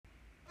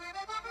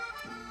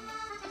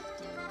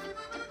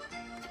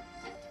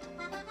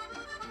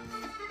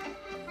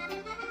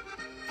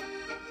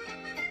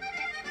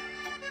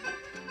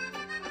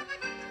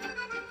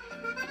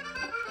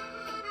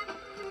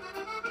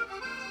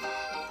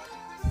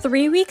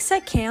3 Weeks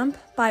at Camp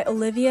by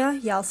Olivia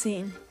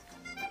Yalcin.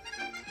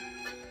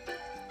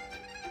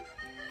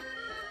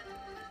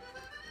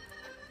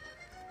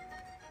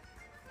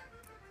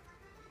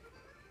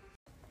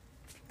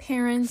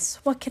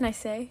 Parents, what can I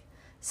say?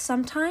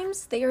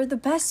 Sometimes they are the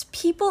best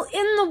people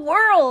in the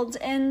world,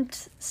 and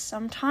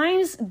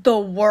sometimes the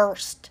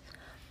worst.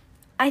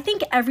 I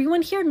think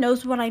everyone here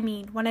knows what I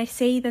mean when I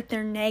say that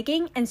their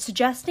nagging and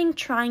suggesting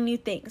trying new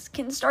things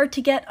can start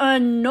to get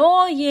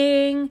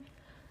annoying.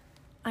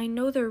 I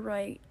know they're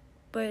right,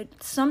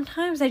 but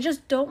sometimes I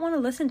just don't want to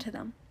listen to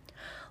them.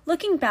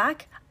 Looking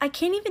back, I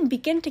can't even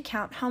begin to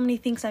count how many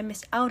things I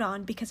missed out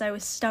on because I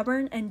was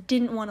stubborn and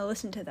didn't want to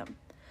listen to them.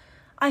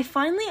 I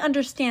finally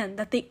understand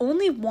that they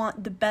only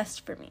want the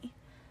best for me.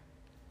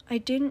 I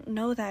didn't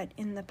know that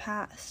in the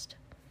past.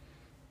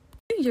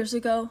 2 years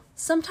ago,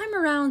 sometime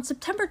around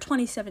September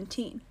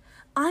 2017,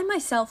 I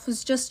myself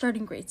was just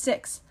starting grade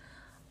 6.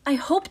 I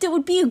hoped it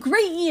would be a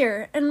great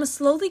year and was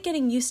slowly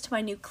getting used to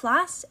my new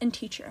class and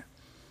teacher.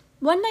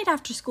 One night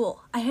after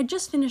school, I had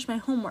just finished my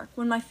homework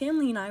when my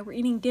family and I were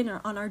eating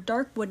dinner on our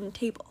dark wooden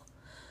table.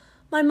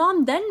 My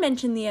mom then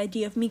mentioned the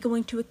idea of me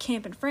going to a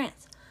camp in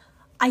France.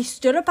 I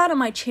stood up out of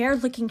my chair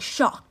looking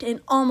shocked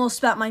and almost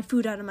spat my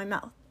food out of my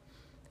mouth.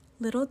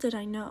 Little did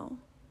I know,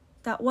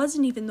 that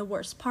wasn't even the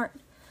worst part.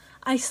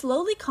 I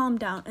slowly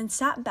calmed down and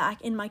sat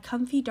back in my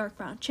comfy dark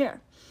brown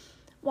chair,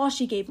 while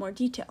she gave more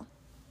detail.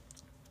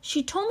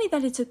 She told me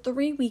that it's a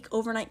 3-week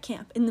overnight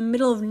camp in the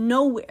middle of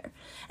nowhere,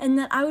 and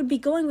that I would be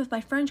going with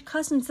my French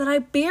cousins that I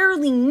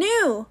barely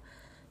knew.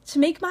 To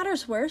make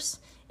matters worse,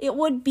 it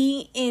would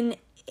be an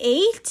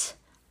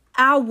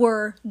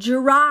 8-hour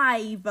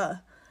drive.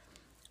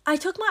 I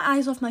took my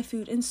eyes off my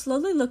food and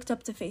slowly looked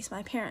up to face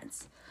my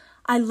parents.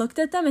 I looked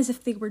at them as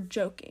if they were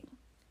joking.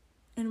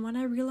 And when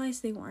I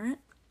realized they weren't,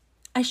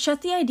 I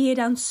shut the idea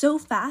down so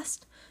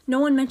fast, no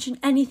one mentioned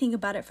anything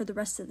about it for the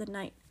rest of the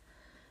night.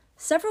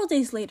 Several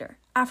days later,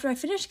 after I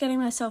finished getting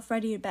myself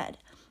ready to bed,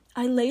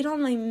 I laid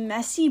on my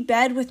messy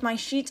bed with my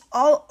sheets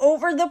all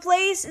over the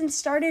place and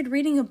started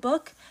reading a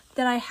book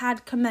that I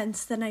had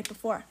commenced the night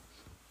before.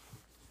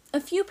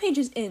 A few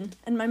pages in,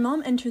 and my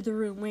mom entered the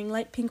room wearing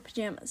light pink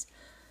pajamas.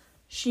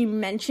 She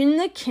mentioned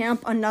the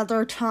camp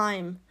another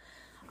time.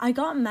 I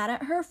got mad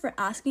at her for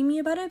asking me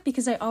about it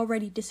because I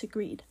already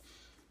disagreed.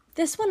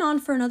 This went on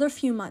for another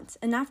few months,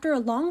 and after a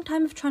long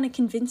time of trying to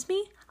convince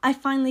me, I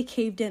finally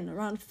caved in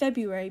around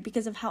February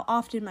because of how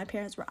often my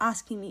parents were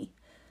asking me.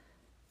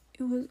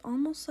 It was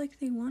almost like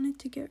they wanted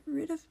to get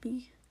rid of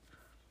me.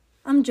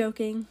 I'm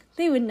joking.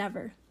 They would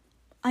never.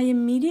 I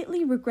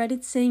immediately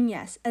regretted saying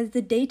yes as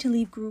the day to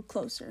leave grew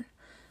closer.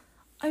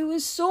 I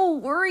was so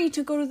worried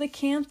to go to the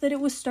camp that it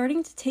was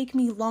starting to take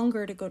me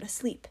longer to go to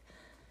sleep.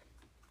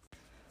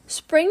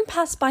 Spring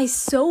passed by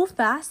so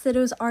fast that it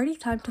was already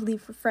time to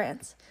leave for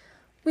France.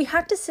 We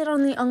had to sit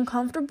on the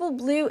uncomfortable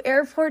blue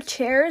airport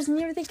chairs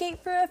near the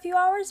gate for a few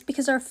hours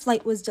because our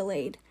flight was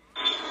delayed.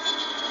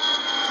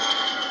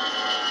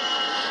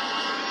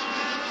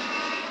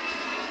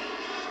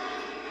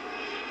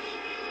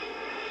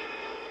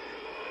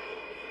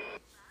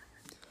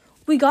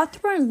 We got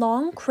through our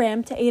long,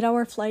 cramped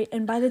 8-hour flight,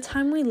 and by the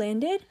time we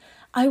landed,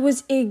 I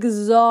was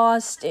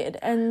exhausted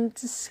and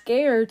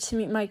scared to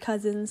meet my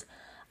cousins.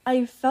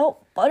 I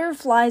felt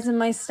butterflies in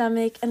my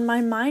stomach, and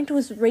my mind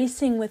was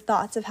racing with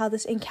thoughts of how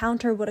this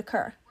encounter would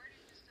occur.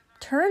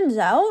 Turns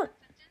out,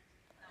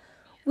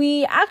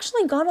 we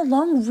actually got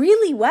along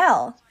really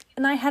well,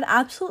 and I had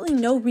absolutely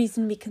no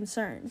reason to be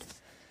concerned.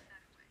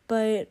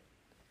 But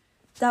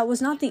that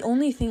was not the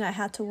only thing I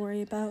had to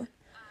worry about.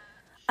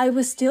 I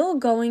was still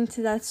going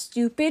to that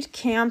stupid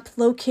camp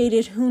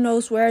located who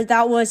knows where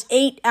that was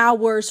 8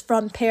 hours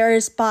from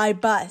Paris by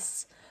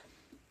bus.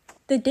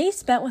 The day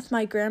spent with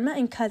my grandma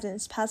and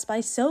cousins passed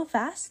by so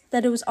fast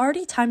that it was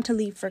already time to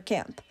leave for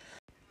camp.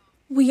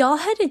 We all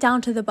headed down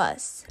to the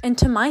bus, and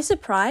to my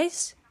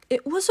surprise,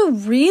 it was a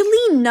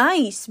really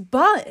nice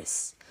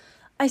bus.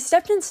 I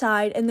stepped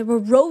inside, and there were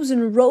rows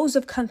and rows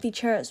of comfy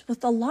chairs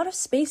with a lot of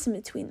space in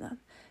between them,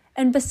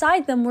 and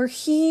beside them were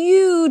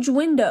huge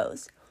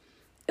windows.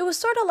 It was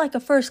sort of like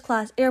a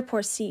first-class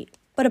airport seat,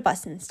 but a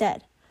bus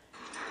instead.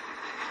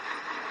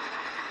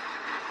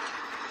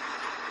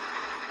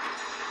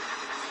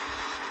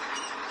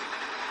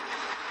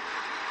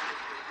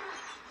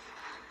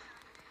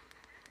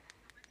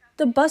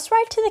 The bus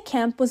ride to the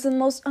camp was the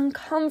most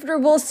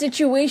uncomfortable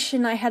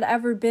situation I had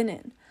ever been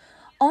in.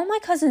 All my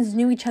cousins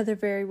knew each other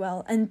very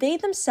well, and they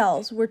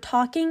themselves were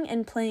talking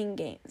and playing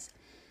games.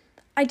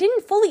 I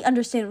didn't fully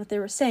understand what they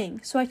were saying,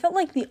 so I felt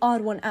like the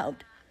odd one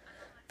out.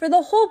 For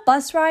the whole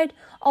bus ride,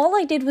 all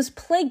I did was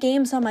play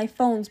games on my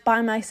phones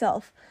by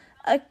myself,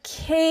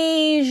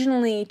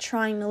 occasionally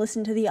trying to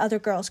listen to the other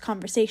girls'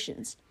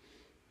 conversations.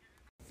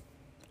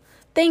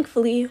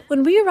 Thankfully,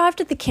 when we arrived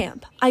at the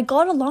camp, I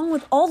got along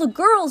with all the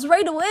girls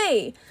right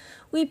away.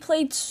 We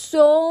played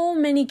so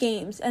many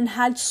games and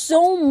had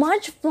so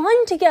much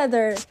fun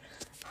together.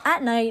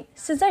 At night,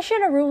 since I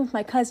shared a room with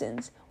my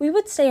cousins, we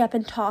would stay up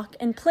and talk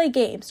and play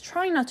games,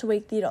 trying not to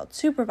wake the adults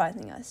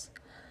supervising us.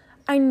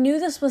 I knew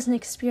this was an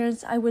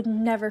experience I would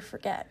never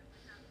forget.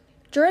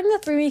 During the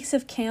 3 weeks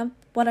of camp,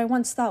 what I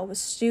once thought was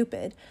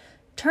stupid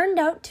turned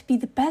out to be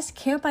the best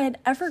camp I had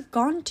ever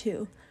gone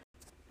to.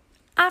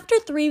 After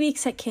 3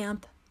 weeks at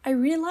camp, I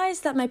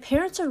realized that my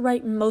parents are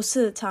right most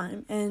of the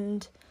time,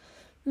 and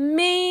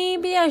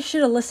maybe I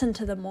should have listened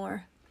to them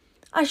more.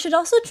 I should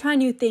also try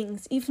new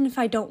things, even if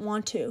I don't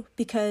want to,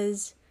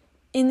 because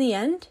in the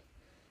end,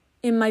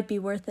 it might be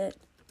worth it.